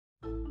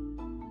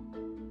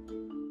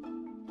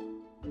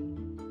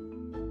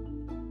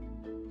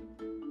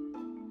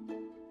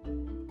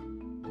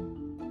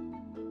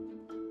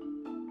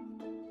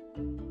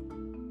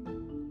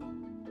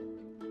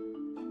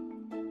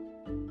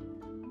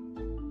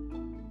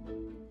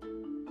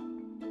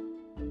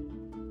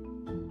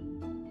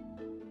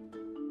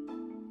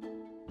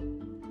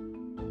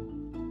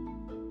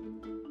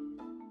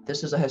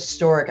This is a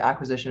historic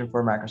acquisition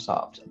for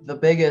Microsoft, the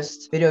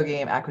biggest video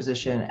game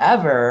acquisition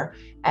ever,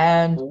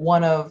 and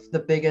one of the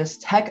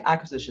biggest tech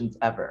acquisitions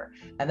ever.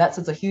 And that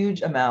says a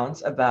huge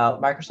amount about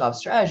Microsoft's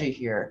strategy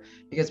here,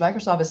 because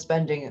Microsoft is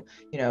spending,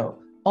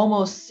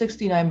 almost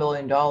 $69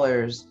 billion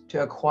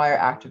to acquire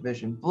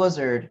Activision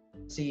Blizzard.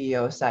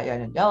 CEO Satya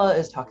Nadella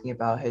is talking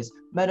about his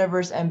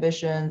metaverse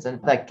ambitions, and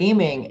that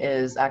gaming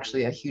is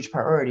actually a huge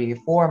priority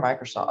for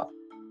Microsoft.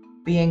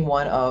 Being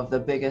one of the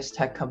biggest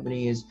tech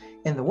companies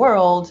in the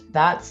world,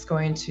 that's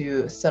going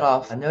to set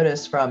off a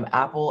notice from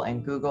Apple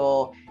and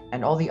Google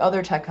and all the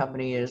other tech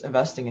companies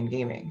investing in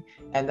gaming.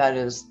 And that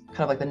is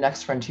kind of like the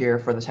next frontier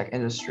for the tech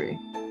industry.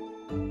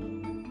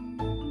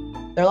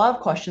 There are a lot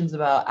of questions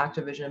about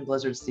Activision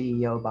Blizzard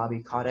CEO Bobby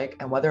Kotick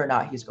and whether or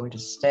not he's going to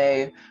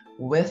stay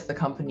with the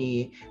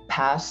company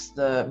past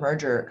the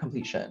merger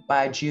completion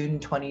by June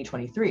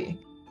 2023.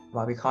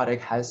 Bobby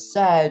Kotick has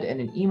said in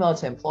an email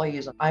to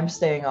employees, "I'm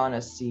staying on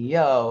as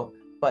CEO,"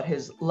 but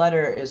his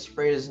letter is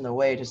phrased in a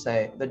way to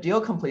say, "The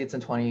deal completes in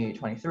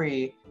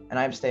 2023 and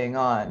I'm staying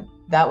on."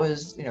 That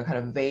was, kind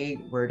of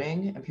vague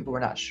wording and people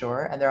were not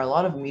sure. And there are a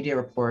lot of media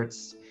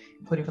reports,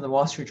 including from the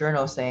Wall Street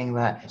Journal, saying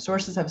that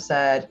sources have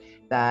said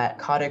that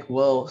Kotick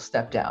will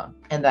step down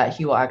and that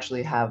he will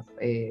actually have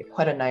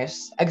quite a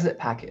nice exit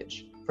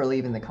package for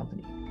leaving the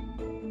company.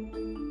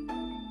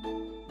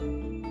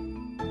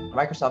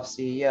 Microsoft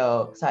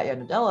CEO Satya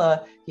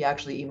Nadella, he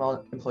actually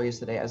emailed employees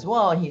today as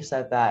well. And he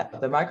said that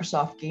the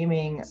Microsoft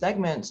gaming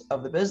segment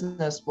of the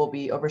business will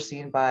be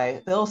overseen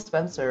by Phil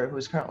Spencer, who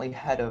is currently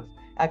head of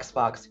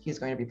Xbox. He's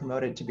going to be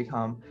promoted to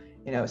become,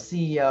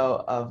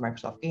 CEO of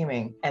Microsoft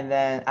Gaming. And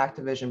then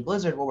Activision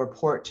Blizzard will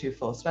report to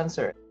Phil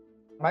Spencer.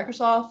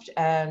 Microsoft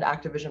and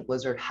Activision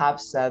Blizzard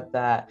have said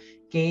that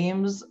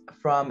games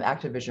from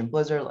Activision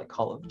Blizzard, like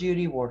Call of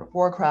Duty, World of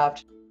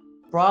Warcraft,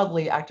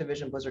 broadly,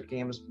 Activision Blizzard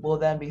games will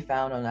then be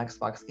found on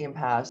Xbox Game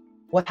Pass.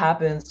 What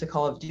happens to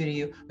Call of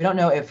Duty? We don't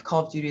know if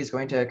Call of Duty is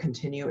going to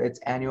continue its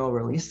annual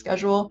release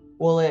schedule.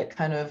 Will it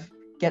kind of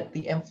get the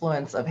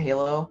influence of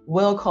Halo?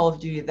 Will Call of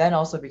Duty then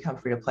also become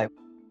free to play?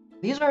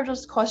 These are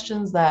just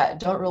questions that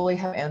don't really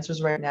have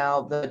answers right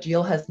now. The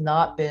deal has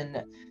not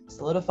been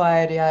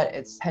solidified yet.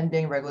 It's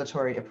pending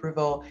regulatory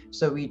approval,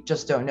 so we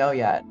just don't know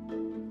yet.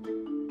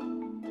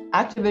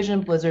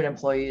 Activision Blizzard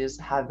employees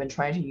have been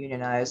trying to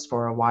unionize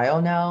for a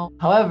while now.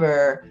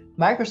 However,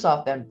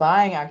 Microsoft then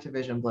buying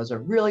Activision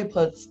Blizzard really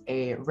puts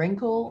a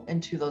wrinkle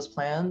into those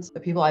plans. The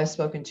people I've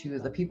spoken to,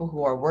 the people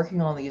who are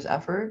working on these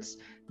efforts,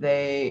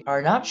 they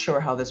are not sure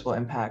how this will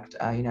impact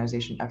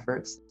unionization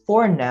efforts.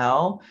 For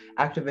now,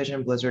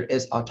 Activision Blizzard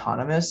is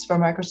autonomous from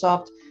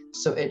Microsoft,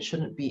 so it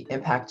shouldn't be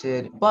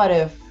impacted. But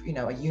if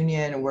a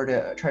union were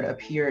to try to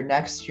appear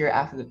next year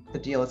after the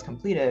deal is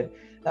completed,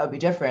 that would be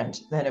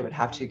different. Then it would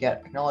have to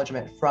get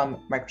acknowledgement from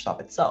Microsoft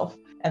itself.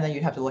 And then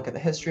you'd have to look at the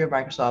history of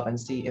Microsoft and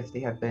see if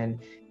they have been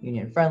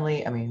union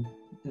friendly. I mean,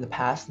 in the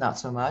past, not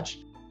so much.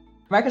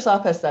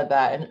 Microsoft has said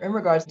that in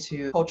regards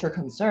to culture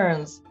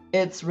concerns,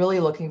 it's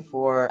really looking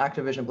for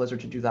Activision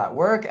Blizzard to do that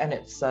work. And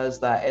it says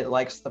that it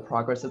likes the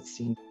progress it's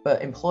seen.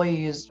 But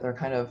employees are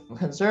kind of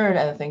concerned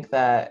and think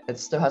that it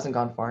still hasn't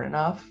gone far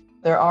enough.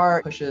 There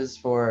are pushes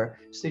for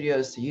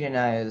studios to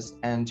unionize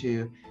and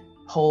to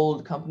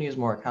hold companies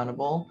more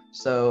accountable.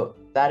 So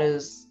that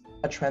is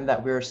a trend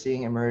that we're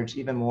seeing emerge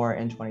even more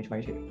in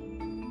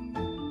 2022.